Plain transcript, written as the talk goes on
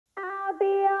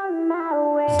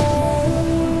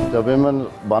The women,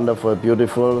 wonderful,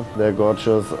 beautiful, they're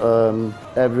gorgeous.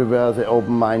 Everywhere they're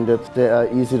open-minded, they are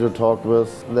easy to talk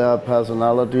with. Their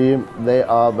personality, they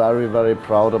are very, very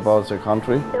proud about their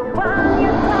country.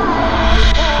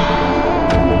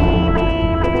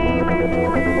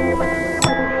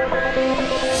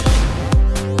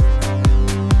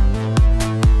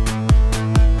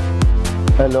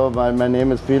 Hello, my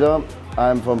name is Peter.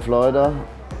 I'm from Florida,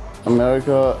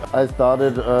 America. I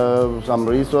started some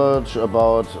research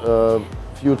about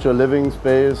future living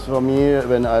space for me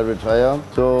when I retire.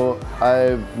 So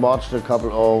I watched a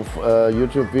couple of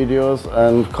YouTube videos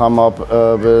and come up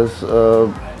with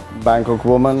Bangkok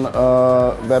Woman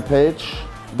webpage.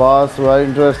 Was very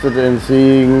interested in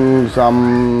seeing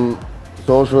some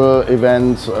social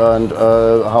events and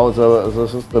how the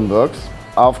system works.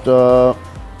 After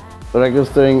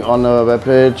registering on a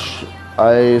webpage,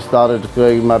 I started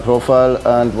creating my profile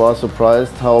and was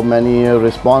surprised how many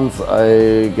response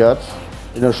I got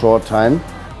in a short time.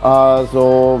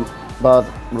 But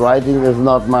writing is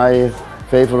not my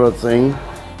favorite thing.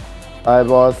 I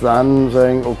was then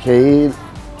saying, okay,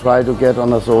 try to get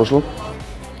on a social,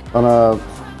 on a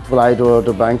flight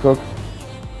to Bangkok.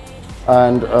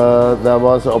 And there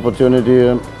was an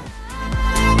opportunity.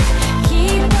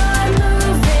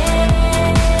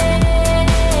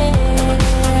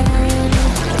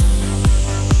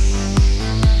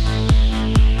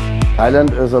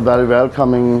 Thailand is a very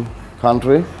welcoming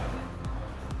country.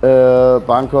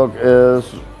 Bangkok is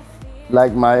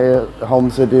like my home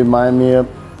city, Miami,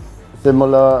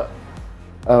 similar,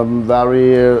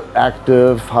 very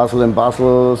active, hustle and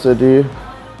bustle city.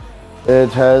 It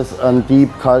has a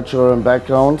deep culture and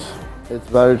background. It's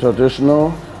very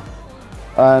traditional.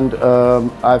 And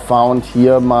I found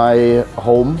here my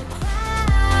home.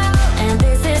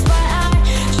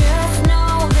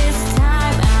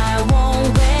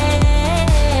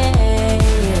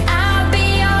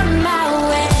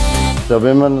 The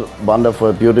women,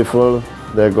 wonderful, beautiful,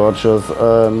 they're gorgeous.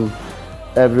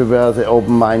 Everywhere they're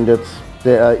open-minded,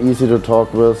 they are easy to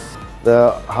talk with. They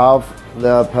have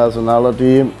their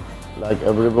personality, like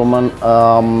every woman,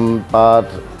 but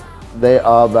they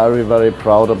are very, very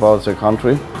proud about their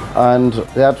country. And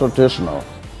they are traditional.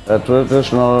 They're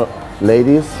traditional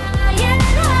ladies.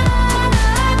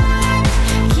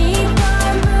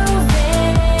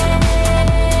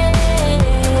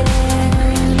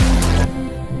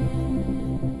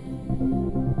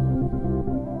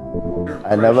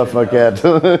 I never forget.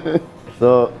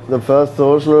 So the first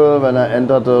social, when I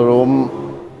entered the room,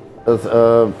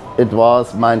 it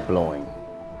was mind-blowing.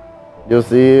 You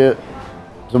see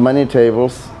so many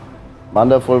tables,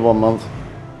 wonderful women.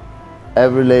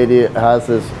 Every lady has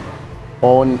its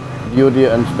own beauty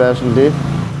and specialty.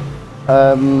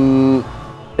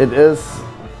 It is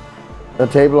the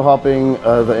table hopping,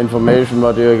 the information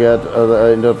what you get,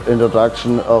 the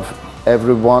introduction of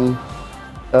everyone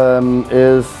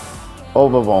is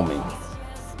overwhelming.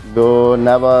 You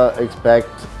never expect.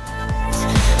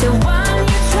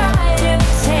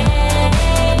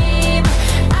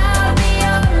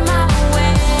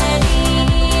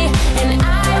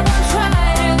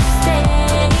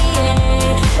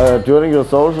 During the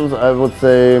socials, I would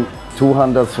say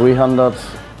 200, 300,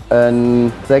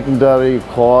 and secondary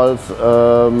calls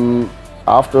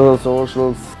after the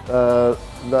socials.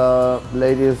 The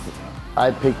ladies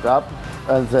I picked up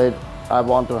and said, I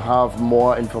want to have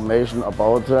more information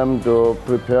about them to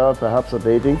prepare perhaps a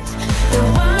dating.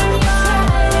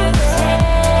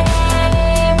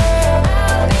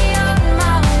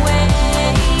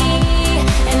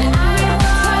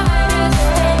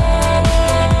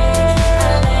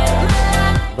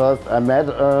 First I met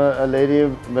a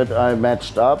lady that I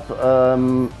matched up.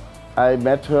 I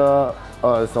met her,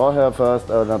 or I saw her first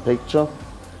in a picture.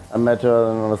 I met her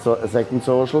on a second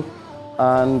social.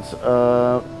 And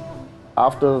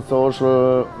after the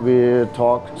social, we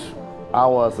talked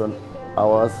hours and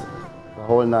hours, the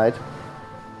whole night.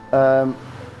 And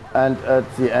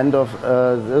at the end of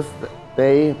this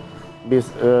day, we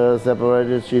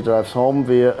separated. She drives home.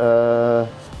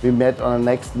 We met on the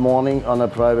next morning on a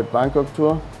private Bangkok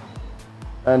tour.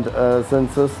 And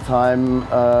since this time,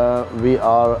 we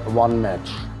are one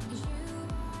match.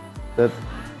 That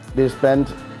we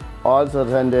spent all the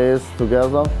 10 days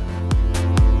together.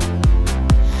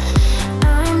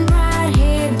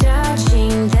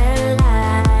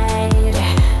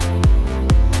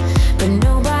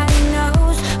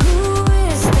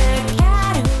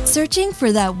 Searching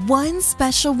for that one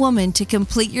special woman to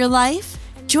complete your life?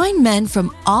 Join men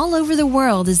from all over the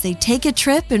world as they take a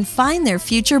trip and find their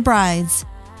future brides.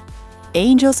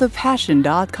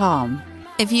 AngelsOfPassion.com.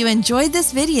 If you enjoyed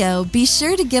this video, be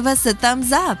sure to give us a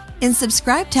thumbs up and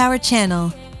subscribe to our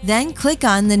channel. Then click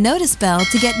on the notice bell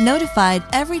to get notified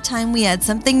every time we add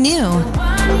something new.